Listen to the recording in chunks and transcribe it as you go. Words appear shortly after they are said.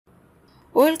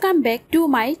Welcome back to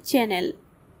my channel.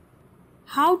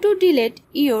 How to delete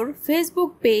your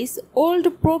Facebook page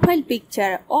old profile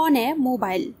picture on a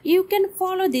mobile. You can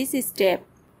follow this step.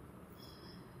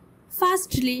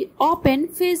 Firstly, open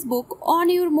Facebook on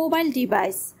your mobile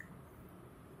device.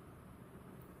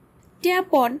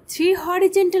 Tap on three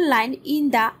horizontal lines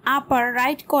in the upper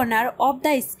right corner of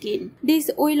the screen. This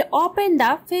will open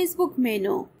the Facebook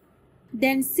menu.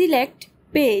 Then select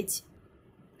Page.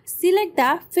 Select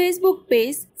the Facebook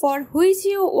page for which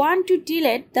you want to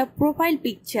delete the profile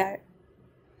picture.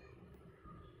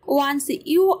 Once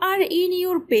you are in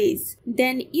your page,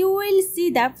 then you will see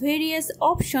the various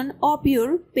options of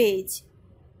your page.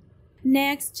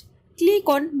 Next, click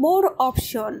on More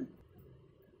option.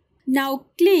 Now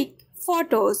click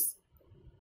Photos.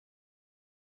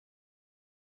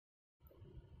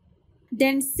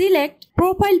 Then select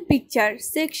Profile Picture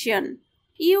section.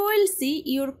 You will see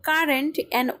your current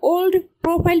and old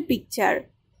profile picture.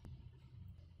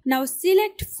 Now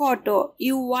select photo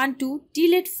you want to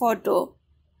delete photo.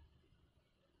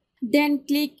 Then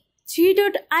click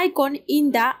three-dot icon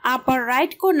in the upper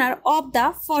right corner of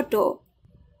the photo.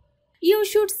 You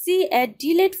should see a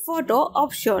delete photo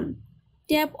option.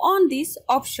 Tap on this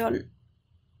option.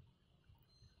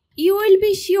 You will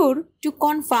be sure to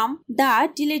confirm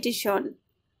the deletion.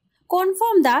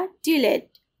 Confirm the delete,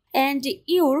 and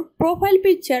your profile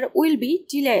picture will be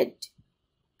deleted.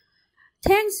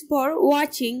 Thanks for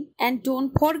watching, and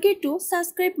don't forget to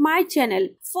subscribe my channel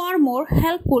for more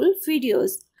helpful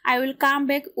videos. I will come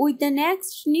back with the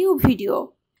next new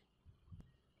video.